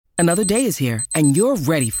Another day is here, and you're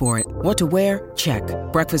ready for it. What to wear? Check.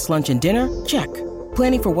 Breakfast, lunch, and dinner? Check.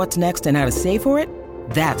 Planning for what's next and how to save for it?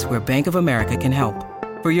 That's where Bank of America can help.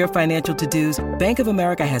 For your financial to-dos, Bank of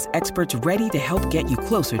America has experts ready to help get you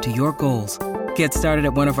closer to your goals. Get started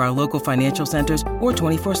at one of our local financial centers or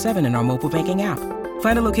 24/7 in our mobile banking app.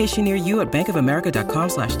 Find a location near you at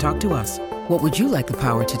bankofamerica.com/talktous. What would you like the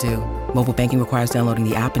power to do? Mobile banking requires downloading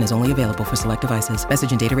the app and is only available for select devices.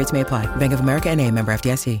 Message and data rates may apply. Bank of America N.A., member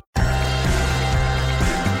FDIC.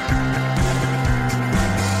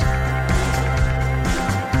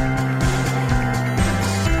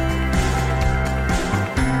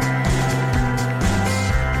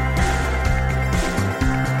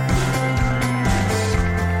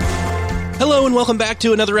 Hello and welcome back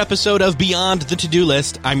to another episode of Beyond the To-Do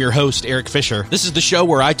List. I'm your host, Eric Fisher. This is the show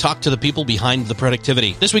where I talk to the people behind the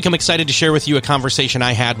productivity. This week, I'm excited to share with you a conversation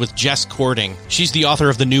I had with Jess Cording. She's the author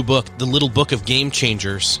of the new book, The Little Book of Game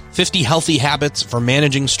Changers, 50 Healthy Habits for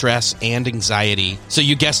Managing Stress and Anxiety. So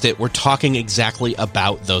you guessed it, we're talking exactly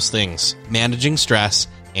about those things, managing stress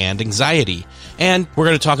and anxiety. And we're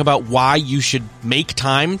going to talk about why you should make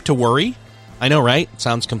time to worry. I know, right?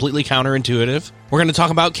 Sounds completely counterintuitive. We're going to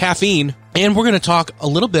talk about caffeine, and we're going to talk a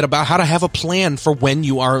little bit about how to have a plan for when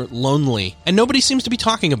you are lonely. And nobody seems to be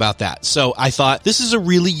talking about that. So I thought this is a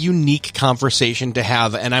really unique conversation to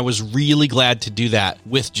have, and I was really glad to do that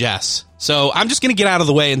with Jess. So I'm just going to get out of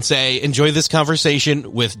the way and say, enjoy this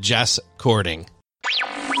conversation with Jess Cording.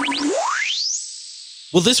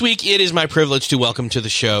 Well, this week it is my privilege to welcome to the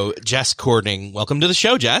show Jess Cording. Welcome to the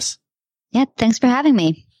show, Jess. Yeah, thanks for having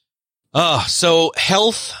me. So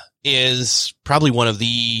health is probably one of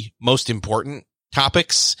the most important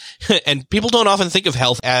topics, and people don't often think of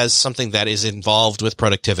health as something that is involved with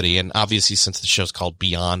productivity. And obviously, since the show's called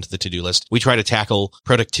Beyond the To-Do List, we try to tackle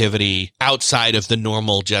productivity outside of the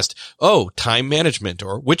normal just, time management,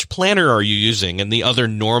 or which planner are you using? And the other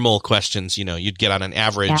normal questions, you'd get on an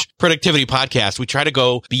average productivity podcast. We try to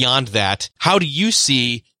go beyond that. How do you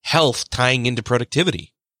see health tying into productivity?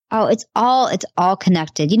 Oh, it's all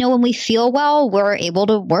connected. When we feel well, we're able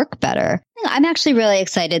to work better. I'm actually really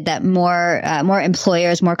excited that more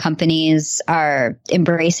employers, more companies are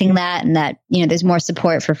embracing that, and that, there's more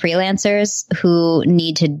support for freelancers who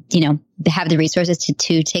need to, have the resources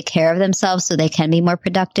to take care of themselves so they can be more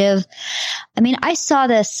productive. I saw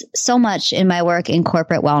this so much in my work in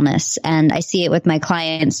corporate wellness, and I see it with my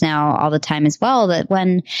clients now all the time as well, that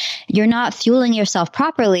when you're not fueling yourself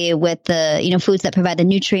properly with the, foods that provide the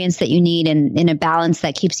nutrients that you need and in a balance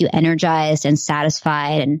that keeps you energized and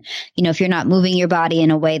satisfied, and, if you're not moving your body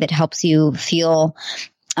in a way that helps you feel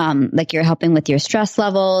like you're helping with your stress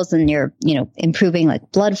levels and you're, improving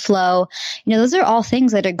like blood flow, those are all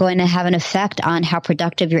things that are going to have an effect on how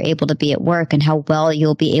productive you're able to be at work and how well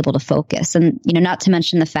you'll be able to focus. And, not to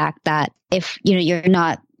mention the fact that if, you're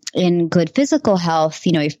not in good physical health,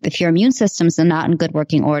 if your immune system's not in good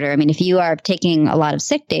working order, if you are taking a lot of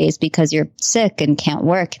sick days because you're sick and can't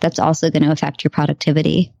work, that's also going to affect your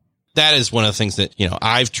productivity. That is one of the things that,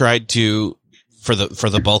 I've tried to, for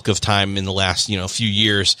the bulk of time in the last, few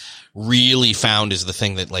years, really found is the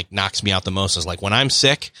thing that knocks me out the most is when I'm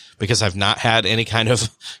sick, because I've not had any kind of,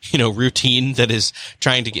 routine that is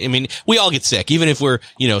trying to we all get sick, even if we're,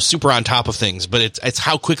 super on top of things, but it's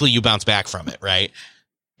how quickly you bounce back from it, right?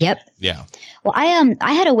 Yep. Yeah. Well,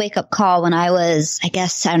 I had a wake up call when I was,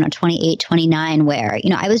 28, 29, where,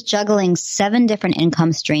 I was juggling 7 different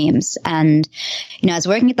income streams. And, I was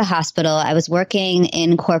working at the hospital. I was working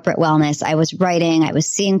in corporate wellness. I was writing. I was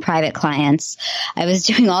seeing private clients. I was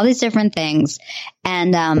doing all these different things.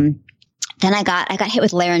 And, then I got hit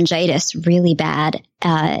with laryngitis really bad.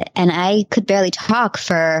 And I could barely talk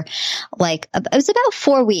for it was about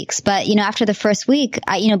 4 weeks. But, after the first week,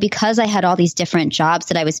 because I had all these different jobs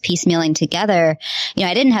that I was piecemealing together,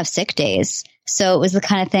 I didn't have sick days. So it was the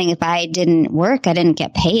kind of thing, if I didn't work, I didn't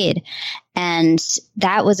get paid. And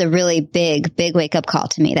that was a really big wake up call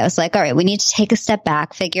to me. That was all right, we need to take a step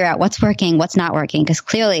back, figure out what's working, what's not working, because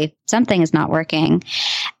clearly something is not working.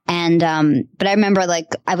 And, but I remember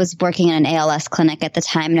I was working in an ALS clinic at the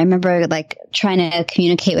time, and I remember trying to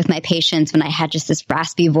communicate with my patients when I had just this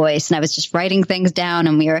raspy voice, and I was just writing things down,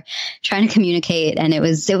 and we were trying to communicate, and it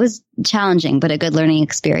was challenging, but a good learning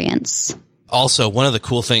experience. Also, one of the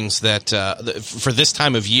cool things that for this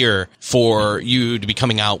time of year, for you to be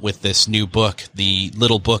coming out with this new book, the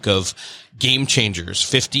Little Book of Game Changers,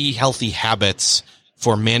 50 Healthy Habits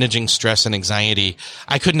for Managing Stress and Anxiety,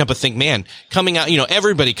 I couldn't help but think, man, coming out,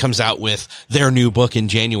 everybody comes out with their new book in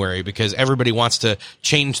January because everybody wants to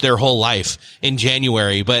change their whole life in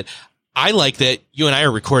January. But I like that you and I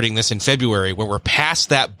are recording this in February, where we're past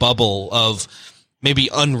that bubble of maybe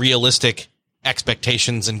unrealistic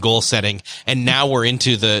expectations and goal setting. And now we're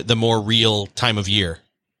into the more real time of year.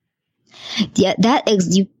 Yeah,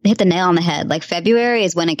 you hit the nail on the head. Like February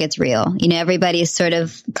is when it gets real. Everybody's sort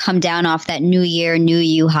of come down off that new year, new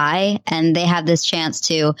you high, and they have this chance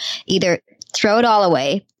to either throw it all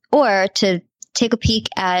away or to take a peek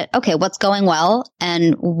at, okay, what's going well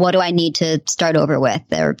and what do I need to start over with,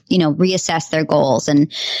 or, reassess their goals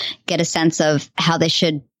and get a sense of how they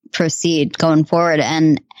should proceed going forward.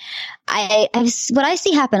 And what I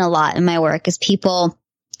see happen a lot in my work is people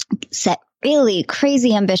set really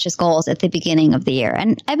crazy ambitious goals at the beginning of the year.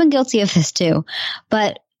 And I've been guilty of this too,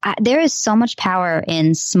 but there is so much power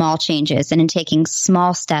in small changes and in taking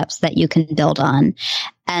small steps that you can build on.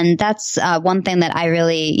 And that's one thing that I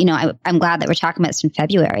really, I'm glad that we're talking about this in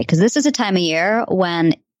February, because this is a time of year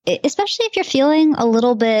when, especially if you're feeling a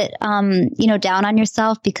little bit, down on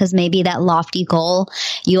yourself because maybe that lofty goal,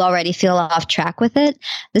 you already feel off track with it.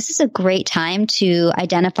 This is a great time to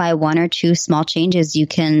identify one or two small changes you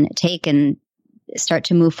can take and start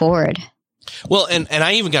to move forward. Well, and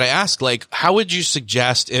I even got to ask, like, how would you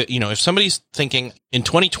suggest, if somebody's thinking in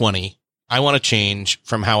 2020, I want to change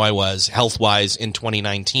from how I was health-wise in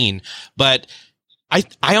 2019, but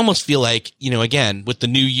I almost feel like, again, with the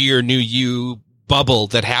new year, new you bubble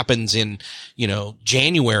that happens in,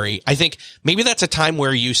 January, I think maybe that's a time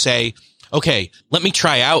where you say, okay, let me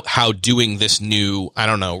try out how doing this new,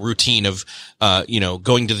 routine of,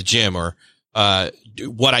 going to the gym or,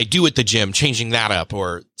 what I do at the gym, changing that up,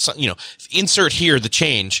 or, insert here the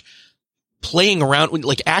change, playing around,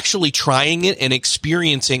 like actually trying it and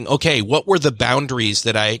experiencing, okay, what were the boundaries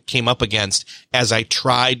that I came up against as I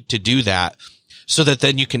tried to do that, so that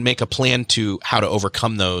then you can make a plan to how to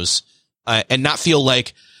overcome those, and not feel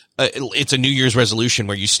like it's a New Year's resolution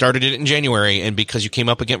where you started it in January and because you came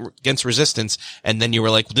up against resistance and then you were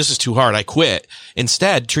like, well, this is too hard, I quit.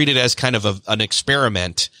 Instead, treat it as kind of an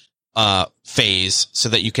experiment phase so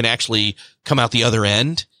that you can actually come out the other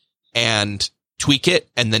end and tweak it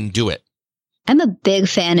and then do it. I'm a big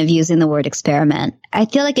fan of using the word experiment. I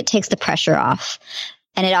feel like it takes the pressure off,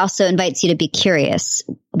 and it also invites you to be curious.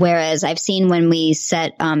 Whereas I've seen when we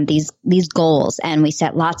set these goals and we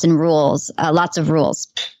set lots of rules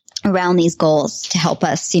around these goals to help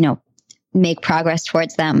us, make progress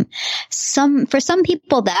towards them. For some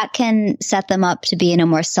people that can set them up to be in a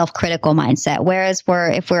more self-critical mindset. Whereas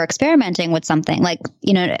if we're experimenting with something, like,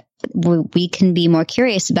 we can be more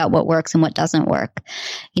curious about what works and what doesn't work.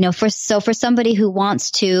 For somebody who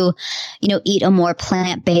wants to, eat a more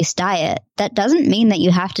plant-based diet, that doesn't mean that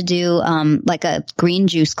you have to do, like a green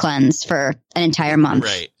juice cleanse for an entire month.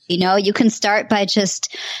 Right. You can start by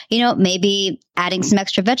just, maybe adding some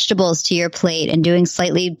extra vegetables to your plate and doing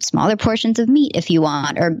slightly smaller portions of meat if you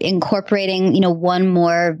want, or incorporating, one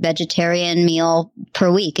more vegetarian meal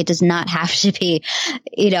per week. It does not have to be,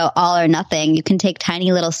 all or nothing. You can take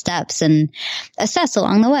tiny little steps and assess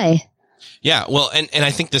along the way. Yeah. Well, and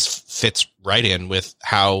I think this fits right in with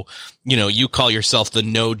how, you call yourself the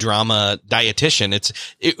no drama dietitian.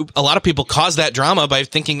 A lot of people cause that drama by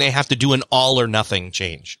thinking they have to do an all or nothing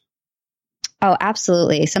change. Oh,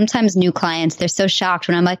 absolutely. Sometimes new clients, they're so shocked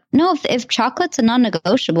when I'm like, no, if chocolate's a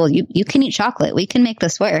non-negotiable, you can eat chocolate. We can make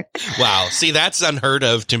this work. Wow. See, that's unheard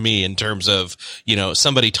of to me in terms of,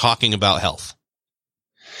 somebody talking about health.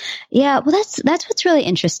 Yeah. Well, that's what's really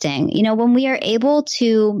interesting. When we are able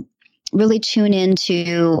to really tune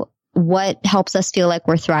into what helps us feel like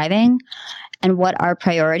we're thriving and what our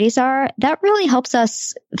priorities are, that really helps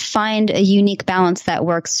us find a unique balance that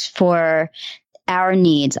works for our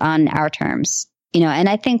needs on our terms. And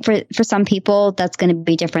I think for some people, that's going to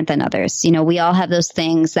be different than others. We all have those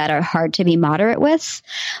things that are hard to be moderate with.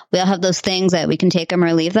 We all have those things that we can take them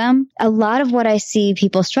or leave them. A lot of what I see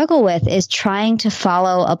people struggle with is trying to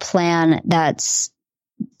follow a plan that's,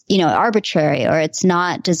 arbitrary, or it's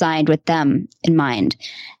not designed with them in mind.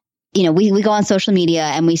 We go on social media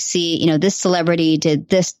and we see, this celebrity did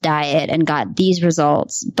this diet and got these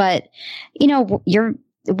results, but,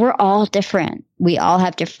 we're all different. We all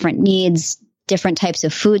have different needs, different types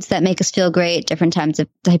of foods that make us feel great, different types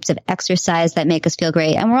of exercise that make us feel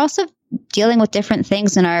great. And we're also dealing with different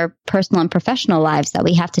things in our personal and professional lives that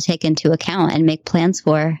we have to take into account and make plans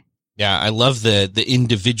for. Yeah, I love the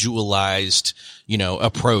individualized,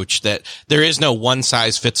 approach, that there is no one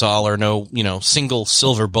size fits all or no, single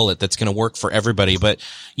silver bullet that's going to work for everybody. But,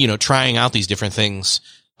 trying out these different things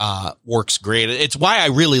works great. It's why I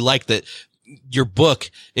really like that your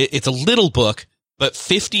book. It's a little book, but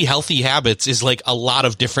 50 healthy habits is like a lot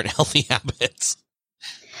of different healthy habits.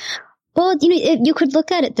 Well, you could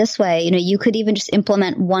look at it this way. You could even just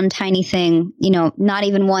implement one tiny thing, not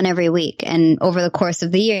even one every week. And over the course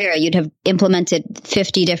of the year, you'd have implemented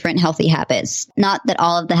 50 different healthy habits. Not that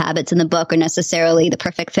all of the habits in the book are necessarily the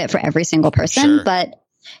perfect fit for every single person, Sure. but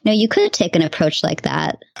you could take an approach like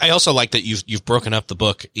that. I also like that you've broken up the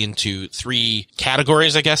book into 3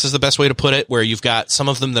 categories, I guess is the best way to put it, where you've got some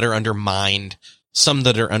of them that are under mind, some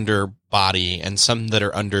that are under body, and some that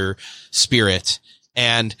are under spirit.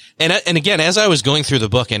 And again, as I was going through the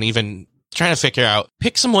book and even trying to figure out,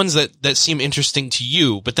 pick some ones that seem interesting to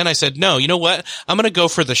you. But then I said, no, you know what? I'm going to go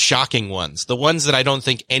for the shocking ones, the ones that I don't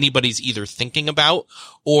think anybody's either thinking about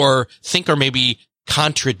or think are maybe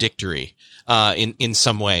contradictory, in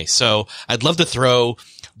some way. So I'd love to throw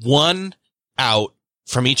one out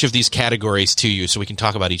from each of these categories to you so we can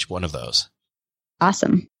talk about each one of those.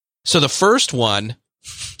 Awesome. So the first one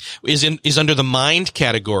is under the mind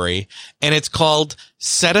category, and it's called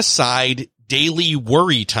set aside daily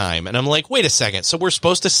worry time. And I'm like, wait a second. So we're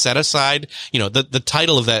supposed to set aside, the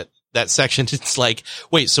title of that section. It's like,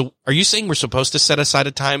 wait, so are you saying we're supposed to set aside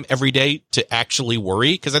a time every day to actually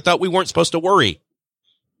worry? Because I thought we weren't supposed to worry.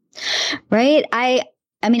 Right.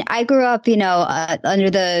 I grew up, under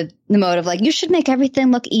the mode of like, you should make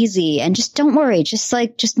everything look easy and just don't worry.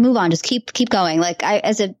 Just move on. Just keep going.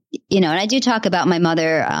 And I do talk about my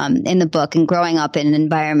mother, in the book, and growing up in an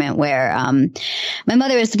environment where, my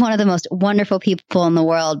mother is one of the most wonderful people in the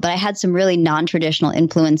world, but I had some really non-traditional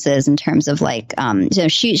influences in terms of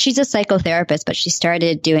she's a psychotherapist, but she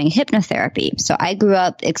started doing hypnotherapy. So I grew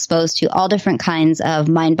up exposed to all different kinds of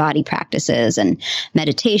mind-body practices and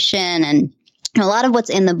meditation, and a lot of what's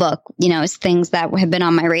in the book, is things that have been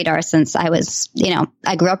on my radar since I was,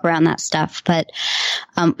 I grew up around that stuff. But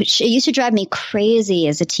it used to drive me crazy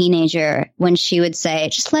as a teenager when she would say,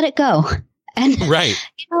 just let it go. And, right.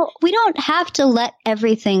 We don't have to let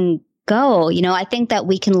everything go. I think that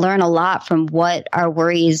we can learn a lot from what our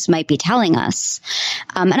worries might be telling us.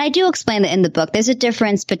 And I do explain that in the book. There's a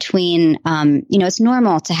difference between, it's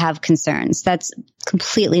normal to have concerns. That's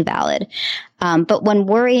completely valid. But when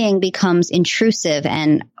worrying becomes intrusive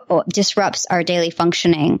and disrupts our daily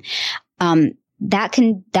functioning, that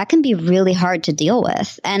can be really hard to deal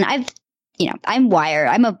with. And I'm wired.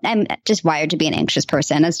 I'm just wired to be an anxious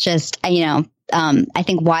person. It's just, I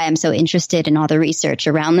think why I'm so interested in all the research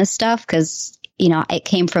around this stuff, because, it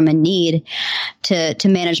came from a need to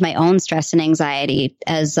manage my own stress and anxiety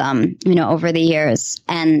as, over the years,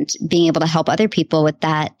 and being able to help other people with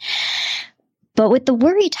that. But with the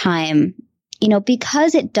worry time,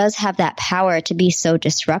 because it does have that power to be so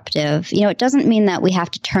disruptive, it doesn't mean that we have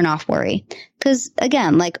to turn off worry. Because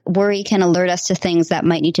again, worry can alert us to things that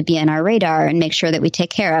might need to be on our radar and make sure that we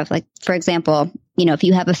take care of. For example, if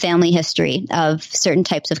you have a family history of certain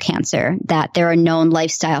types of cancer that there are known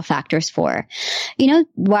lifestyle factors for,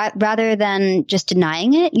 rather than just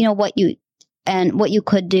denying it, what you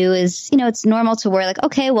could do is, it's normal to worry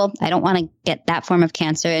okay, well, I don't want to get that form of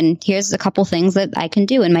cancer. And here's a couple things that I can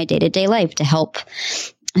do in my day-to-day life to help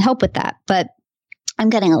with that. But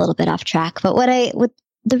I'm getting a little bit off track. But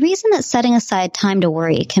the reason that setting aside time to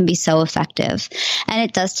worry can be so effective, and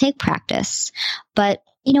it does take practice, but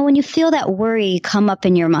when you feel that worry come up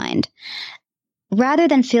in your mind, rather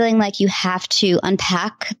than feeling like you have to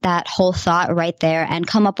unpack that whole thought right there and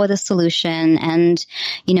come up with a solution and,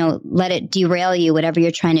 let it derail you, whatever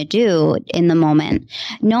you're trying to do in the moment,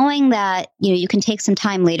 knowing that, you can take some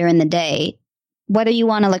time later in the day, whether you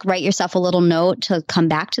want to write yourself a little note to come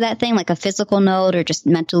back to that thing, like a physical note, or just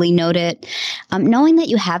mentally note it, knowing that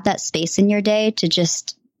you have that space in your day to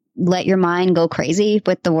just let your mind go crazy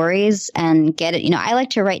with the worries and get it. I like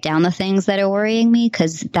to write down the things that are worrying me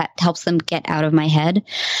because that helps them get out of my head.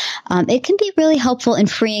 It can be really helpful in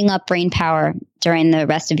freeing up brain power during the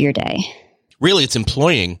rest of your day. Really, it's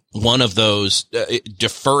employing one of those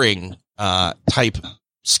deferring type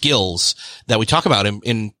skills that we talk about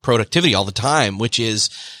in productivity all the time, which is,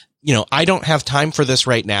 I don't have time for this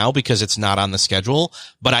right now because it's not on the schedule,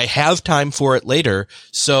 but I have time for it later.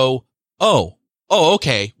 So, oh,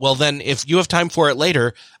 okay. Well, then if you have time for it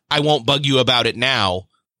later, I won't bug you about it now.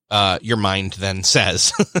 Your mind then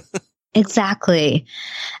says. Exactly.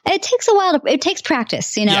 It takes a while. It takes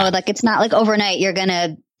practice, Yeah. It's not overnight you're going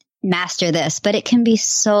to master this, but it can be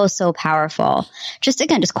so, so powerful. Just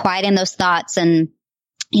quieting those thoughts, and,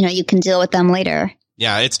 you can deal with them later.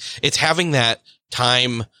 Yeah. It's having that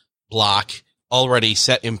time block already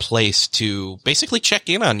set in place to basically check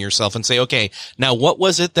in on yourself and say, okay, now what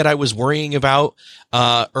was it that I was worrying about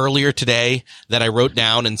earlier today that I wrote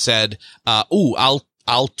down and said,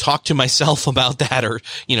 I'll talk to myself about that, or,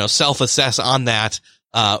 self-assess on that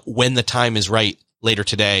when the time is right later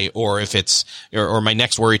today, or if it's, or my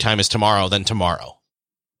next worry time is tomorrow, then tomorrow.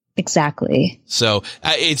 Exactly. So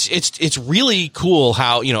it's really cool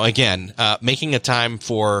how, again, making a time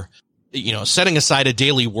for, setting aside a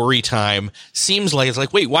daily worry time seems like, it's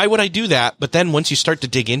like, wait, why would I do that? But then once you start to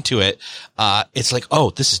dig into it, it's like, oh,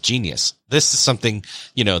 this is genius. This is something,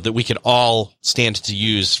 that we could all stand to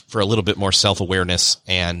use for a little bit more self-awareness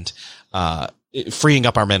and, freeing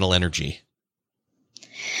up our mental energy.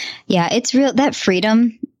 Yeah, it's real. That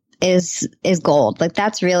freedom is gold. Like,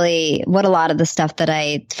 that's really what a lot of the stuff that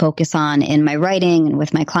I focus on in my writing and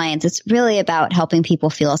with my clients. It's really about helping people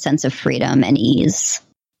feel a sense of freedom and ease.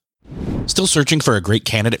 Still searching for a great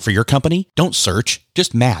candidate for your company? Don't search,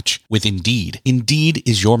 just match with Indeed. Indeed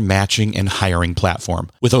is your matching and hiring platform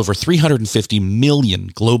with over 350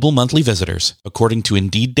 million global monthly visitors, according to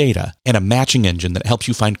Indeed data, and a matching engine that helps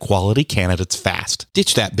you find quality candidates fast.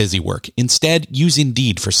 Ditch that busy work. Instead, use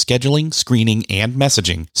Indeed for scheduling, screening, and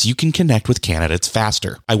messaging so you can connect with candidates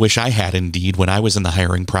faster. I wish I had Indeed when I was in the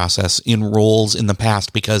hiring process in roles in the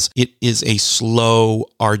past, because it is a slow,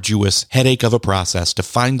 arduous headache of a process to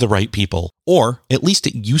find the right people, or at least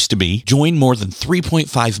it used to be. Join more than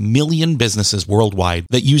 3.5 million businesses worldwide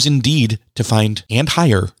that use Indeed to find and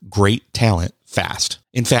hire great talent fast.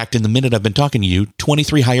 In fact, in the minute I've been talking to you,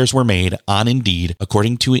 23 hires were made on Indeed,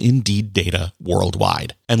 according to Indeed data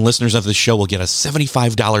worldwide. And listeners of this show will get a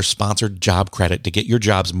 $75 sponsored job credit to get your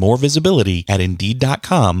jobs more visibility at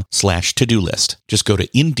Indeed.com/to-do list. Just go to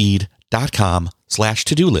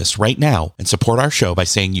Indeed.com/to-do list right now and support our show by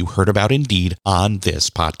saying you heard about Indeed on this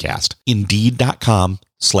podcast.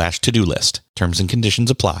 Indeed.com/to-do list. Terms and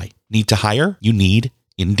conditions apply. Need to hire? You need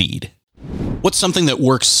Indeed. What's something that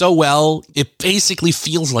works so well, it basically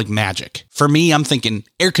feels like magic? For me, I'm thinking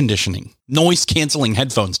air conditioning, noise canceling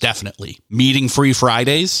headphones, definitely. Meeting-free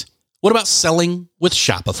Fridays? What about selling with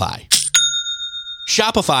Shopify?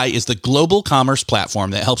 Shopify is the global commerce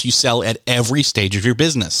platform that helps you sell at every stage of your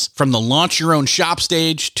business. From the launch your own shop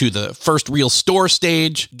stage to the first real store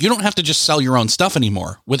stage, you don't have to just sell your own stuff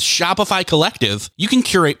anymore. With Shopify Collective, you can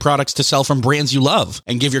curate products to sell from brands you love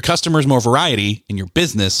and give your customers more variety and your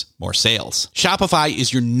business more sales. Shopify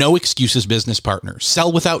is your no excuses business partner. Sell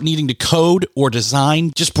without needing to code or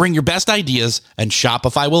design. Just bring your best ideas and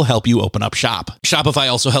Shopify will help you open up shop. Shopify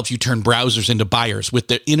also helps you turn browsers into buyers with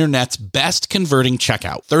the internet's best converting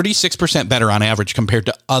checkout, 36% better on average compared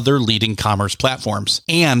to other leading commerce platforms,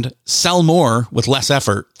 and sell more with less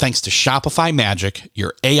effort thanks to Shopify Magic,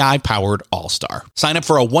 your AI-powered all-star. Sign up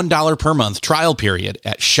for a $1 per month trial period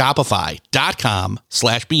at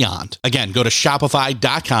shopify.com/beyond. Again, go to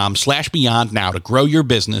shopify.com/beyond now to grow your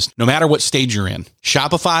business no matter what stage you're in.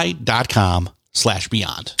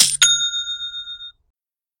 Shopify.com/beyond.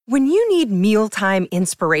 When you need mealtime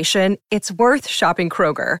inspiration, it's worth shopping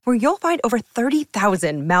Kroger, where you'll find over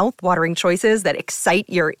 30,000 mouth-watering choices that excite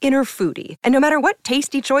your inner foodie. And no matter what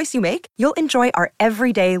tasty choice you make, you'll enjoy our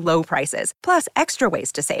everyday low prices, plus extra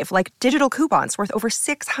ways to save, like digital coupons worth over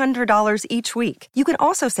 $600 each week. You can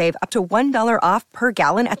also save up to $1 off per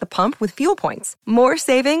gallon at the pump with fuel points. More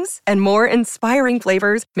savings and more inspiring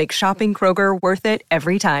flavors make shopping Kroger worth it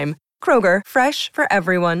every time. Kroger, fresh for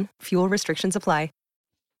everyone. Fuel restrictions apply.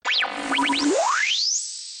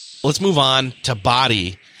 Let's move on to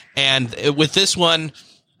body. And with this one,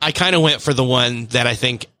 I kind of went for the one that I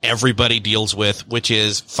think everybody deals with, which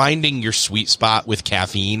is finding your sweet spot with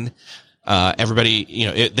caffeine. Everybody,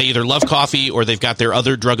 they either love coffee or they've got their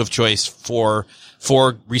other drug of choice for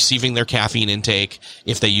receiving their caffeine intake,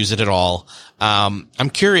 if they use it at all. I'm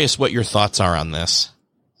curious what your thoughts are on this.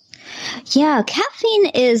 Yeah, caffeine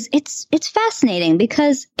it's fascinating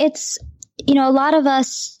because it's, a lot of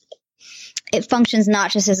us, it functions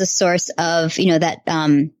not just as a source of,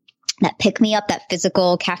 that pick me up, that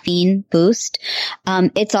physical caffeine boost.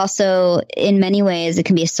 It's also, in many ways, it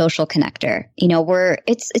can be a social connector.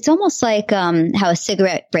 It's almost like, how a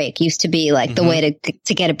cigarette break used to be like the way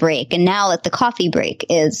to get a break. And now like the coffee break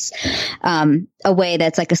is, a way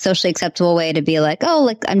that's like a socially acceptable way to be like, oh,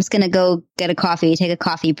 like I'm just going to go get a coffee, take a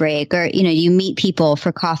coffee break, or, you meet people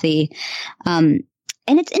for coffee.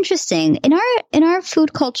 And it's interesting in our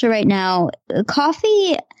food culture right now,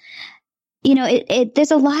 coffee, there's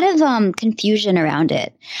a lot of confusion around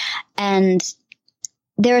it. And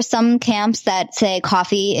there are some camps that say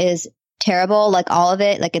coffee is terrible, like all of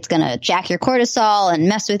it, like it's going to jack your cortisol and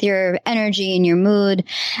mess with your energy and your mood.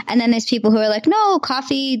 And then there's people who are like, no,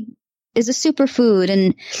 coffee is a superfood.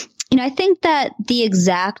 And, I think that the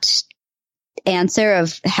exact answer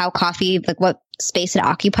of how coffee, like what space it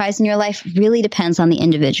occupies in your life, really depends on the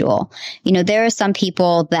individual. There are some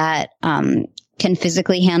people that can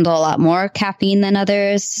physically handle a lot more caffeine than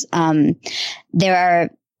others. There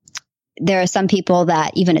are some people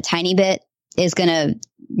that even a tiny bit is going to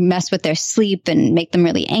mess with their sleep and make them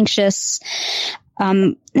really anxious.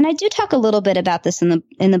 And I do talk a little bit about this in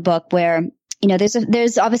the book, where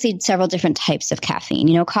there's obviously several different types of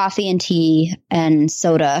caffeine. Coffee and tea and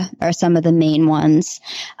soda are some of the main ones.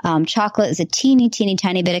 Chocolate is a teeny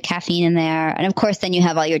tiny bit of caffeine in there. And of course, then you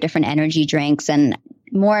have all your different energy drinks, and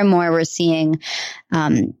more we're seeing,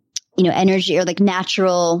 energy or like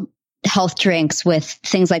natural health drinks with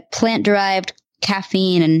things like plant-derived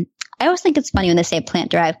caffeine. And I always think it's funny when they say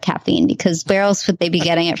plant-derived caffeine, because where else would they be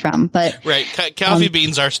getting it from? But right. Coffee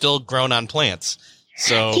beans are still grown on plants.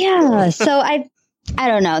 So yeah, so I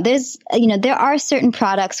don't know. There's, there are certain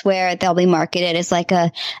products where they'll be marketed as like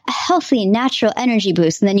a healthy, natural energy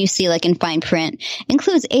boost. And then you see like in fine print,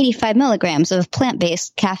 includes 85 milligrams of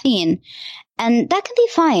plant-based caffeine. And that can be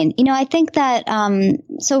fine. I think that,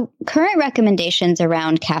 so current recommendations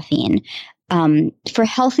around caffeine, for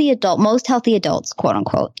most healthy adults, quote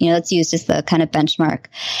unquote, that's used as the kind of benchmark,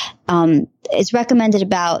 is recommended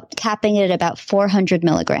capping it at about 400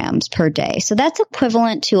 milligrams per day. So that's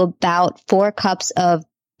equivalent to about 4 cups of,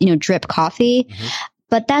 drip coffee. Mm-hmm.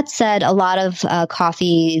 But that said, a lot of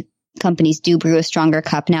coffee companies do brew a stronger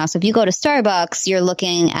cup now. So if you go to Starbucks, you're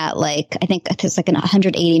looking at I think it's like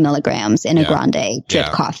 180 milligrams in a grande drip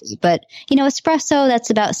coffee. But, espresso, that's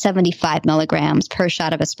about 75 milligrams per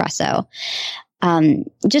shot of espresso.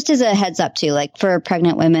 Just as a heads up too, like for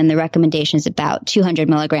pregnant women, the recommendation is about 200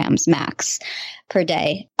 milligrams max per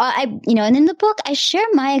day. And in the book, I share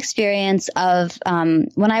my experience of,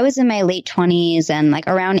 when I was in my late 20s and like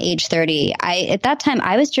around age 30, at that time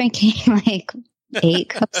I was drinking like 8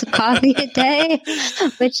 cups of coffee a day,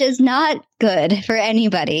 which is not good for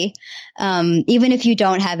anybody. Even if you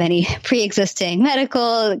don't have any pre-existing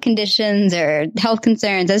medical conditions or health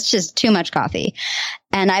concerns, it's just too much coffee.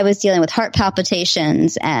 And I was dealing with heart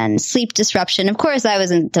palpitations and sleep disruption. Of course, I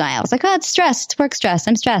was in denial. I was like, oh, it's stress, it's work stress.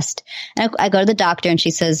 I'm stressed. And I go to the doctor and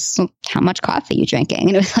she says, how much coffee are you drinking?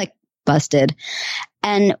 And it was like busted.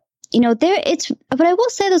 And but I will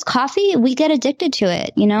say those coffee, we get addicted to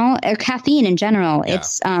it, or caffeine in general. Yeah.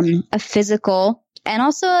 It's a physical and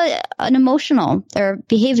also an emotional or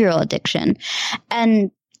behavioral addiction.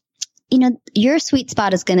 And, your sweet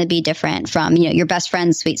spot is going to be different from, your best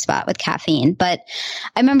friend's sweet spot with caffeine. But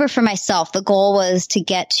I remember for myself, the goal was to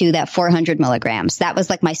get to that 400 milligrams. That was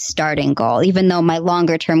like my starting goal, even though my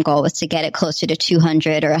longer term goal was to get it closer to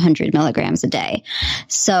 200 or 100 milligrams a day.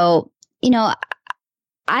 So,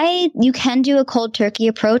 you can do a cold turkey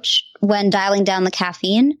approach when dialing down the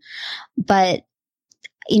caffeine, but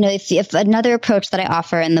if another approach that I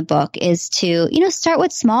offer in the book is to, start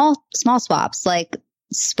with small swaps, like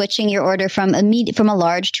switching your order from a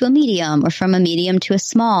large to a medium, or from a medium to a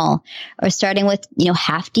small, or starting with,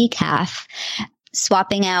 half decaf,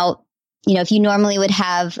 swapping out, if you normally would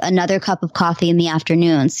have another cup of coffee in the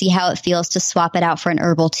afternoon, see how it feels to swap it out for an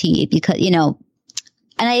herbal tea, because,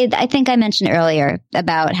 and I think I mentioned earlier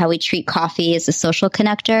about how we treat coffee as a social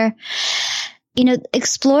connector.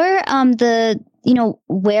 Explore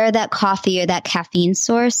where that coffee or that caffeine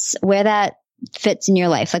source, where that fits in your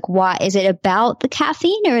life. Like, why is it about the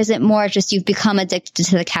caffeine, or is it more just you've become addicted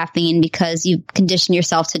to the caffeine because you've conditioned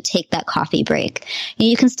yourself to take that coffee break? And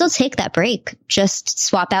you can still take that break. Just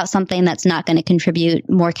swap out something that's not going to contribute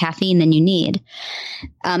more caffeine than you need.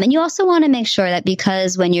 And you also want to make sure that,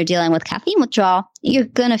 because when you're dealing with caffeine withdrawal, you're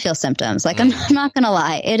going to feel symptoms. Like, I'm not going to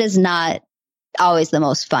lie. It is not always the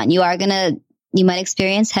most fun. You might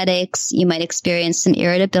experience headaches. You might experience some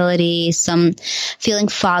irritability, some feeling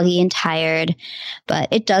foggy and tired, but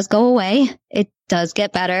it does go away. It does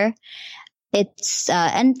get better. It's,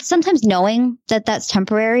 and sometimes knowing that that's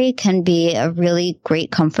temporary can be a really great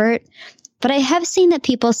comfort. But I have seen that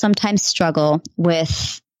people sometimes struggle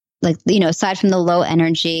with, aside from the low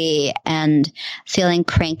energy and feeling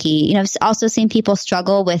cranky, I've also seen people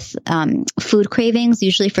struggle with food cravings,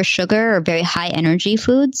 usually for sugar or very high energy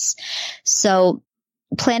foods. So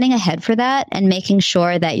planning ahead for that and making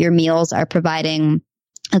sure that your meals are providing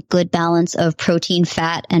a good balance of protein,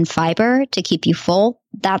 fat, and fiber to keep you full,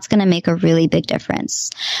 that's going to make a really big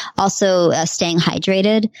difference. Also, staying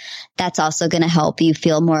hydrated, that's also going to help you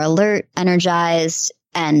feel more alert, energized.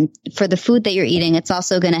 And for the food that you're eating, it's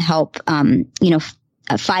also going to help,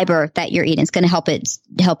 fiber that you're eating. It's going to help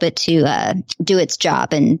it to do its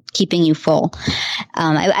job and keeping you full.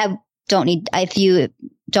 If you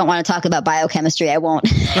don't want to talk about biochemistry, I won't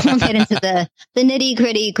get into the nitty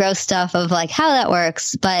gritty gross stuff of like how that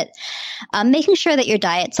works, but making sure that your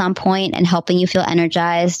diet's on point and helping you feel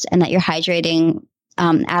energized, and that you're hydrating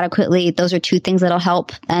adequately. Those are two things that'll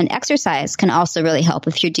help. And exercise can also really help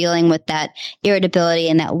if you're dealing with that irritability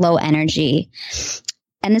and that low energy.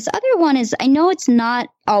 And this other one is, I know it's not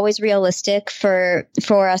always realistic for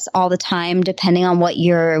us all the time, depending on what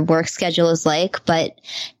your work schedule is like. But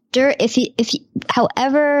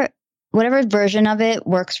however, whatever version of it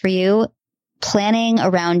works for you, planning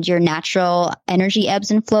around your natural energy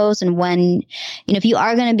ebbs and flows, and when, if you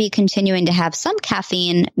are going to be continuing to have some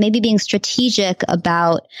caffeine, maybe being strategic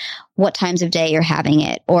about what times of day you're having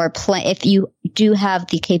it, or if you do have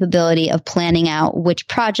the capability of planning out which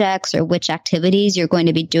projects or which activities you're going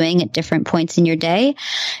to be doing at different points in your day,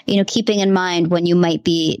 keeping in mind when you might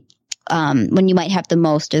have the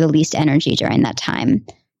most or the least energy during that time.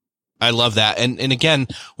 I love that. And again,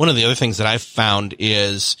 one of the other things that I've found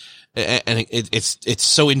is, and it's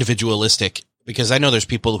so individualistic, because I know there's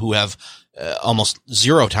people who have almost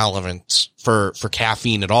zero tolerance for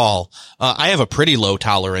caffeine at all. I have a pretty low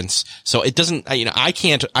tolerance, so it doesn't, I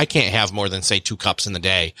can't have more than, say, 2 cups in the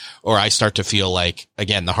day, or I start to feel like,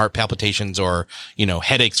 again, the heart palpitations or,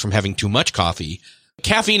 headaches from having too much coffee.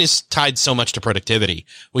 Caffeine is tied so much to productivity.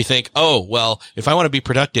 We think, oh, well, if I want to be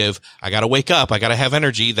productive, I got to wake up. I got to have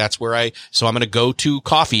energy. So I'm going to go to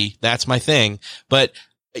coffee. That's my thing. But,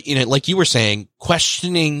 like you were saying,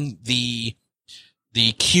 questioning the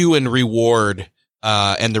cue and reward,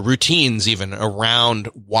 and the routines even around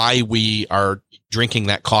why we are drinking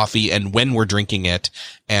that coffee and when we're drinking it,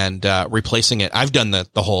 and, replacing it. I've done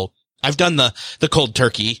the cold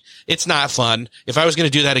turkey. It's not fun. If I was going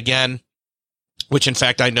to do that again, which in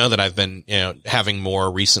fact I know that I've been, having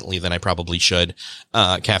more recently than I probably should,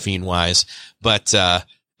 caffeine wise, but,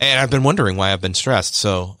 and I've been wondering why I've been stressed.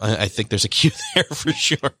 So I think there's a cue there for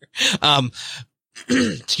sure.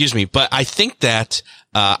 Excuse me. But I think that,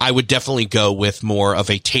 I would definitely go with more of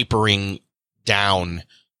a tapering down,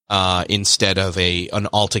 instead of an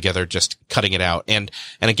altogether just cutting it out. And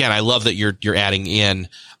again, I love that you're adding in,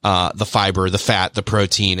 the fiber, the fat, the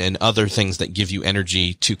protein, and other things that give you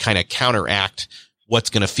energy to kind of counteract what's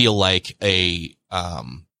going to feel like a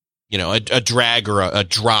drag or a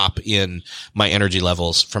drop in my energy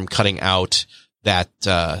levels from cutting out that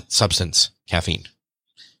substance, caffeine.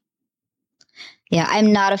 Yeah,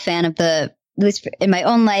 I'm not a fan of at least in my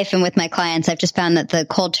own life and with my clients, I've just found that the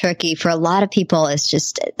cold turkey for a lot of people is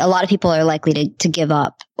just, a lot of people are likely to give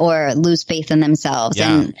up or lose faith in themselves.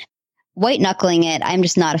 Yeah. And white knuckling it, I'm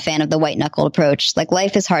just not a fan of the white knuckled approach. Like,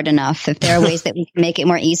 life is hard enough. If there are ways that we can make it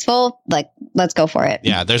more easeful, let's go for it.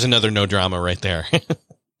 Yeah, there's another no drama right there.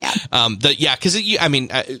 Yeah. Cause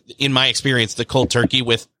in my experience, the cold turkey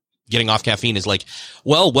with getting off caffeine is like,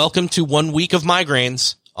 well, welcome to 1 week of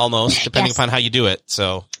migraines almost, depending upon how you do it.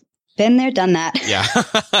 So been there, done that. Yeah.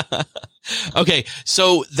 Okay.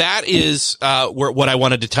 So that is, what I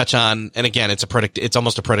wanted to touch on. And again, it's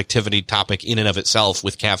almost a productivity topic in and of itself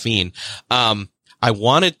with caffeine. I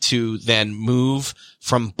wanted to then move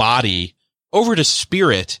from body over to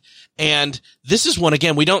spirit. And this is one,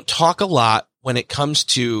 again, we don't talk a lot when it comes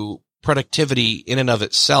to productivity in and of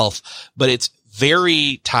itself, but it's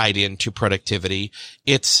very tied into productivity.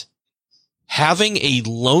 It's having a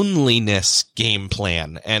loneliness game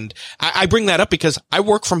plan. And I bring that up because I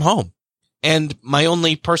work from home, and my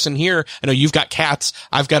only person here, I know you've got cats.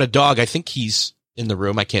 I've got a dog. I think he's in the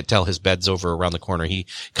room. I can't tell. His bed's over around the corner. He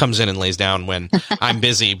comes in and lays down when I'm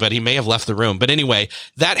busy, but he may have left the room. But anyway,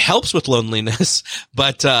 that helps with loneliness.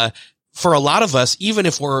 But, for a lot of us, even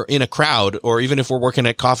if we're in a crowd or even if we're working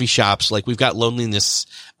at coffee shops, like, we've got loneliness,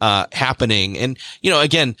 happening. And,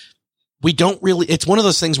 again, we don't really, it's one of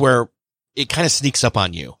those things where it kind of sneaks up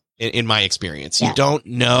on you. In my experience, you don't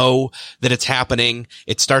know that it's happening.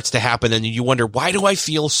 It starts to happen, and you wonder, why do I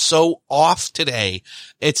feel so off today?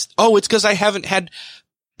 It's because I haven't had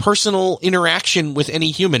personal interaction with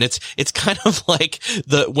any human. It's kind of like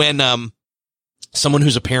when someone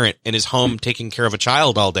who's a parent and is home taking care of a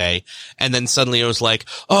child all day, and then suddenly it was like,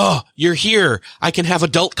 oh, you're here. I can have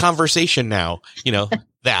adult conversation now.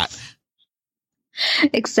 That.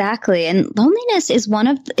 Exactly. And loneliness is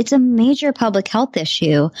it's a major public health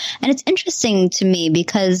issue. And it's interesting to me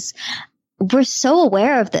because we're so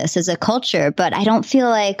aware of this as a culture, but I don't feel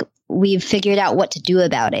like we've figured out what to do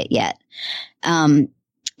about it yet. And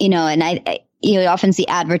I often see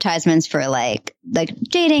advertisements for like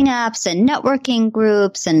dating apps and networking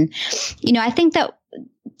groups. And, I think that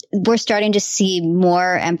we're starting to see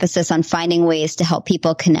more emphasis on finding ways to help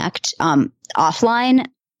people connect, offline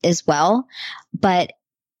as well. But,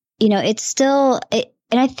 it's still, and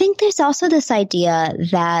I think there's also this idea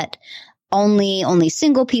that only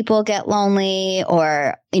single people get lonely,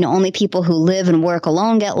 or, only people who live and work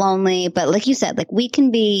alone get lonely. But like you said, like we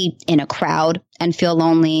can be in a crowd and feel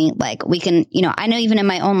lonely. Like we can, I know even in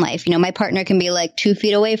my own life, my partner can be like 2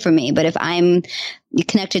 feet away from me. But if I'm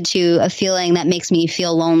connected to a feeling that makes me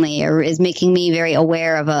feel lonely or is making me very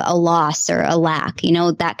aware of a loss or a lack,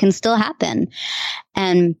 that can still happen.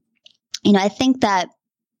 And, I think that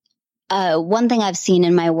one thing I've seen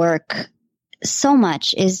in my work so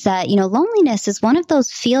much is that, loneliness is one of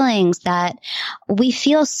those feelings that we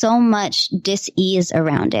feel so much dis-ease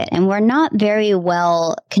around it, and we're not very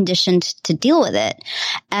well conditioned to deal with it.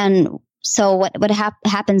 And so what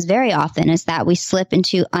happens very often is that we slip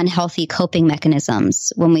into unhealthy coping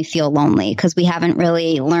mechanisms when we feel lonely, because we haven't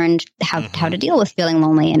really learned how to deal with feeling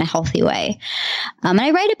lonely in a healthy way. And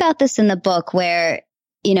I write about this in the book where,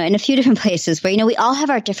 in a few different places where, we all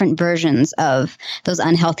have our different versions of those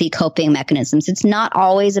unhealthy coping mechanisms. It's not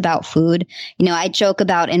always about food. I joke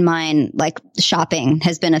about in mine, like shopping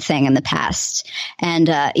has been a thing in the past. And,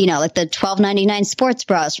 like the $12.99 sports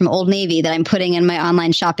bras from Old Navy that I'm putting in my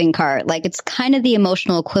online shopping cart, like it's kind of the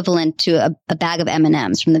emotional equivalent to a bag of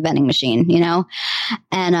M&Ms from the vending machine,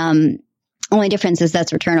 and, only difference is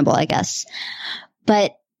that's returnable, I guess.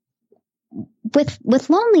 But with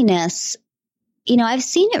loneliness, I've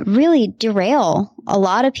seen it really derail a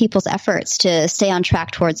lot of people's efforts to stay on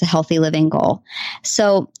track towards a healthy living goal.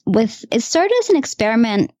 So it started as an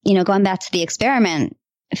experiment, going back to the experiment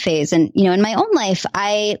phase. And, in my own life,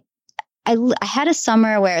 I had a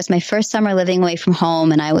summer where it was my first summer living away from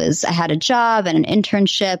home, and I had a job and an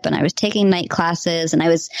internship, and I was taking night classes, and I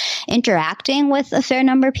was interacting with a fair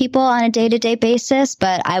number of people on a day-to-day basis,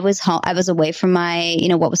 but I was away from my,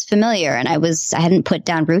 what was familiar, and I hadn't put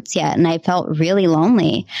down roots yet, and I felt really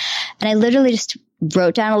lonely. And I literally just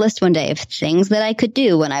wrote down a list one day of things that I could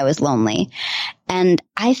do when I was lonely. And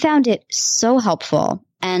I found it so helpful.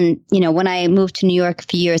 And, when I moved to New York a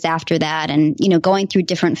few years after that, and, going through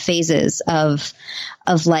different phases of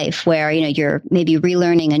life where, you're maybe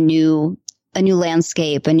relearning a new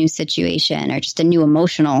landscape, a new situation, or just a new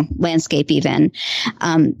emotional landscape even,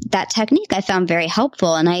 that technique I found very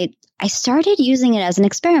helpful. And I started using it as an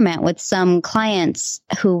experiment with some clients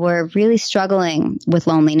who were really struggling with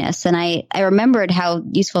loneliness. And I remembered how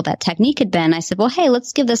useful that technique had been. I said, well, hey,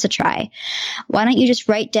 let's give this a try. Why don't you just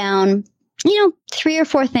write down 3 or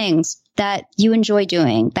 4 things that you enjoy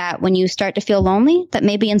doing, that when you start to feel lonely, that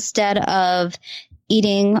maybe instead of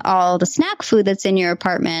eating all the snack food that's in your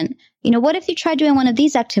apartment, what if you try doing one of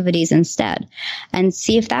these activities instead and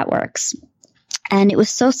see if that works? And it was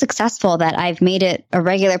so successful that I've made it a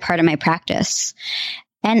regular part of my practice.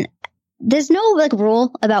 And there's no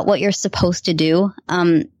rule about what you're supposed to do.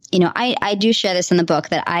 I do share this in the book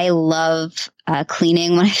that I love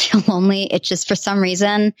cleaning when I feel lonely. It's just for some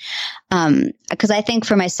reason, because I think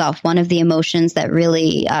for myself, one of the emotions that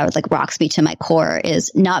really rocks me to my core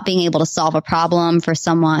is not being able to solve a problem for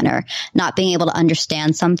someone, or not being able to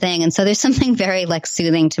understand something. And so there's something very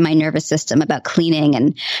soothing to my nervous system about cleaning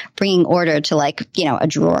and bringing order to a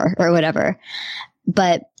drawer or whatever.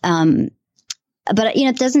 But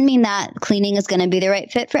it doesn't mean that cleaning is going to be the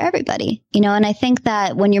right fit for everybody, and I think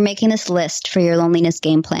that when you're making this list for your loneliness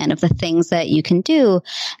game plan of the things that you can do,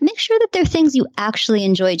 make sure that they're things you actually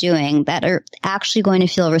enjoy doing that are actually going to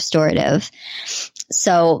feel restorative.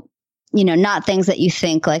 So, not things that you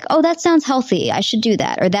think oh, that sounds healthy, I should do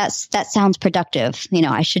that. Or that sounds productive,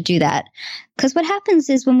 I should do that. Because what happens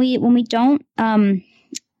is when we don't,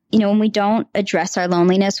 when we don't address our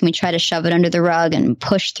loneliness, when we try to shove it under the rug and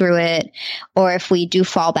push through it, or if we do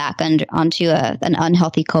fall back onto an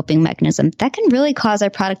unhealthy coping mechanism, that can really cause our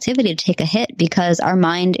productivity to take a hit, because our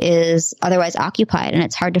mind is otherwise occupied and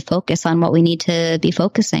it's hard to focus on what we need to be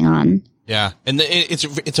focusing on. Yeah. And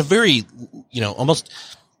it's a very, almost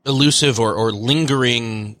elusive or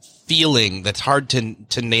lingering feeling that's hard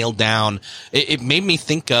to nail down. It made me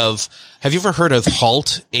think of, have you ever heard of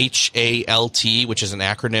HALT, HALT, which is an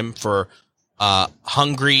acronym for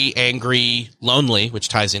hungry, angry, lonely, which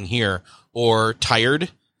ties in here, or tired?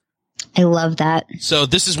 I love that. So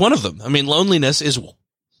this is one of them. I mean, loneliness is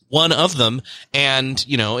one of them. And,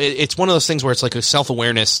 it's one of those things where it's like a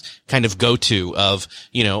self-awareness kind of go-to of,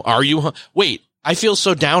 are you, wait, I feel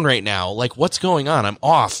so down right now. What's going on? I'm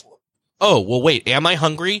off. Oh, well, wait, am I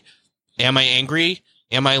hungry? Am I angry?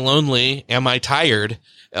 Am I lonely? Am I tired?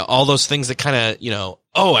 All those things that kind of,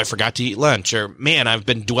 oh, I forgot to eat lunch, or man, I've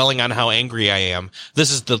been dwelling on how angry I am.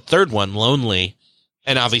 This is the third one, lonely,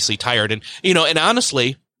 and obviously tired. And, and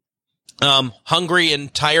honestly, hungry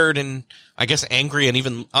and tired and I guess angry, and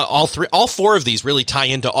even all 4 of these really tie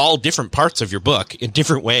into all different parts of your book in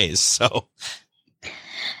different ways. So.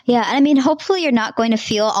 Yeah. And I mean, hopefully you're not going to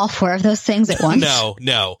feel all 4 of those things at once.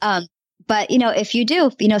 No. But, if you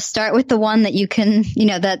do, start with the one that you can,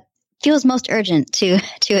 that feels most urgent to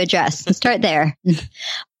address, and start there.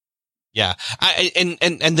 Yeah.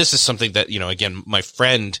 And this is something that, again,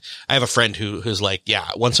 I have a friend who's like, yeah,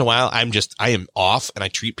 once in a while I am off and I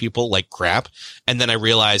treat people like crap. And then I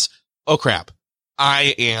realize, oh crap,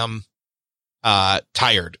 I am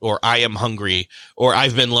tired, or I am hungry, or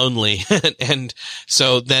I've been lonely. And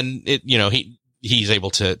so then he's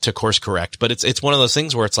able to course correct. But it's one of those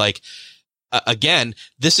things where it's like, again,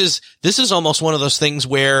 this is almost one of those things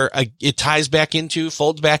where it folds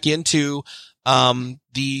back into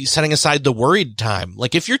the setting aside the worried time.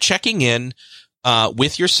 Like if you're checking in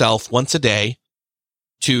with yourself once a day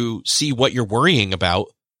to see what you're worrying about,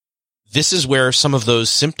 this is where some of those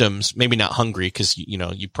symptoms, maybe not hungry, because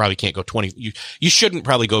you probably can't go you shouldn't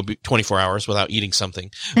probably go 24 hours without eating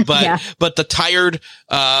something, but yeah. But the tired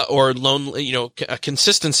or lonely, a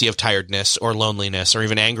consistency of tiredness or loneliness or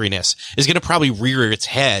even angriness is going to probably rear its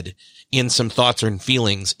head in some thoughts and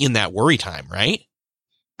feelings in that worry time, right?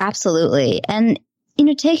 Absolutely. And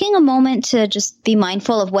taking a moment to just be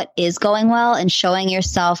mindful of what is going well and showing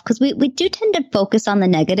yourself, because we do tend to focus on the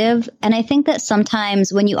negative. And I think that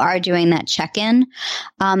sometimes when you are doing that check-in,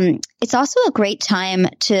 it's also a great time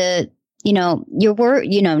to,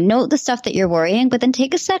 note the stuff that you're worrying, but then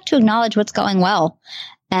take a sec to acknowledge what's going well.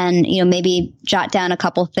 And, maybe jot down a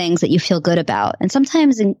couple things that you feel good about. And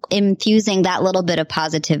sometimes infusing that little bit of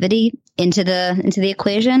positivity into the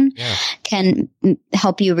equation can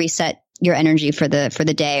help you reset your energy for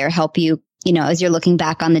the day, or help you, as you're looking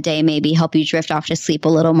back on the day, maybe help you drift off to sleep a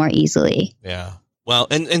little more easily. Yeah. Well,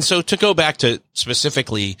 and so to go back to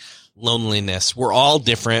specifically loneliness, we're all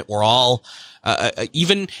different. We're all,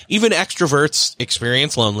 even extroverts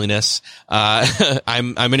experience loneliness.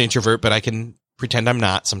 I'm an introvert, but I can pretend I'm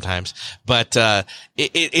not sometimes. But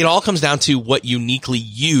it all comes down to what uniquely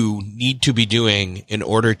you need to be doing in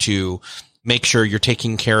order to make sure you're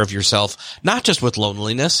taking care of yourself, not just with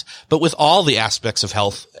loneliness, but with all the aspects of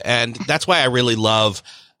health. And that's why I really love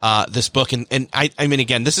this book. And I mean,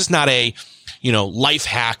 again, this is not a, life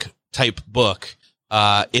hack type book.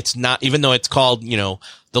 It's not, even though it's called,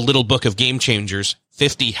 the Little Book of Game Changers,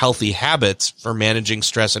 50 Healthy Habits for Managing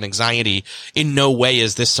Stress and Anxiety. In no way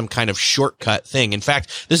is this some kind of shortcut thing. In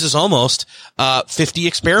fact, this is almost 50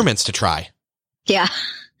 experiments to try. Yeah.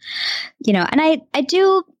 And I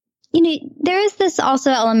do, there is this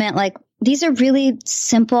also element, like, these are really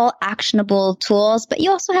simple, actionable tools, but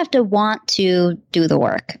you also have to want to do the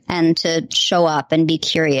work and to show up and be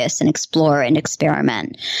curious and explore and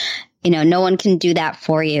experiment. No one can do that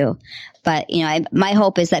for you. But, my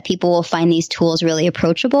hope is that people will find these tools really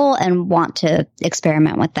approachable and want to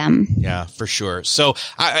experiment with them. Yeah, for sure. So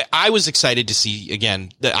I was excited to see,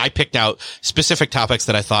 again, that I picked out specific topics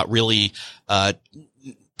that I thought really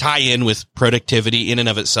tie in with productivity in and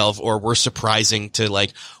of itself, or were surprising to,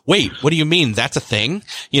 like, wait, what do you mean? That's a thing?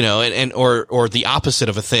 Or the opposite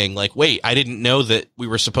of a thing. Like, wait, I didn't know that we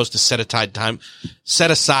were supposed to set aside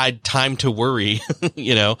time to worry,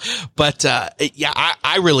 but,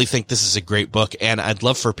 I really think this is a great book, and I'd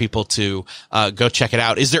love for people to, go check it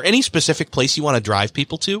out. Is there any specific place you want to drive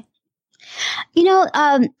people to?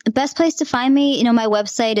 The best place to find me, my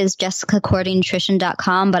website is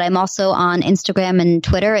jessicacordingnutrition.com, but I'm also on Instagram and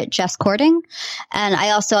Twitter at Jess Cording. And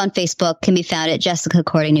I also on Facebook can be found at Jessica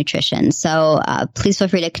Cording Nutrition. So please feel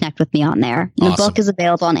free to connect with me on there. Awesome. The book is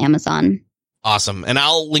available on Amazon. Awesome. And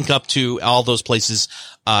I'll link up to all those places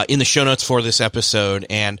in the show notes for this episode.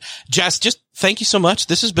 And Jess, just thank you so much.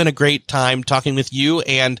 This has been a great time talking with you.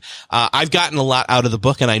 And I've gotten a lot out of the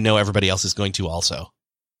book, and I know everybody else is going to also.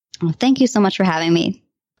 Well, thank you so much for having me.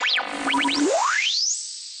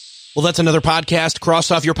 Well, that's another podcast.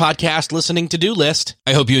 Cross off your podcast listening to-do list.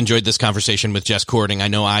 I hope you enjoyed this conversation with Jess Cording. I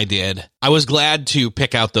know I did. I was glad to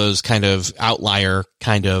pick out those kind of outlier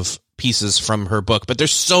kind of pieces from her book, but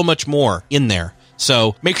there's so much more in there.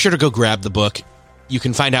 So make sure to go grab the book. You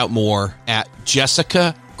can find out more at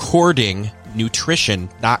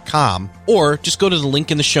jessicacordingnutrition.com, or just go to the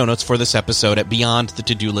link in the show notes for this episode at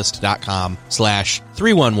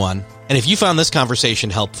beyondthetodolist.com/311. And if you found this conversation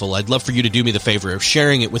helpful, I'd love for you to do me the favor of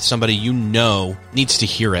sharing it with somebody you know needs to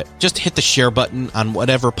hear it. Just hit the share button on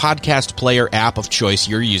whatever podcast player app of choice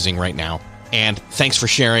you're using right now. And thanks for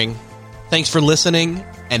sharing. Thanks for listening,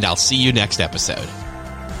 and I'll see you next episode.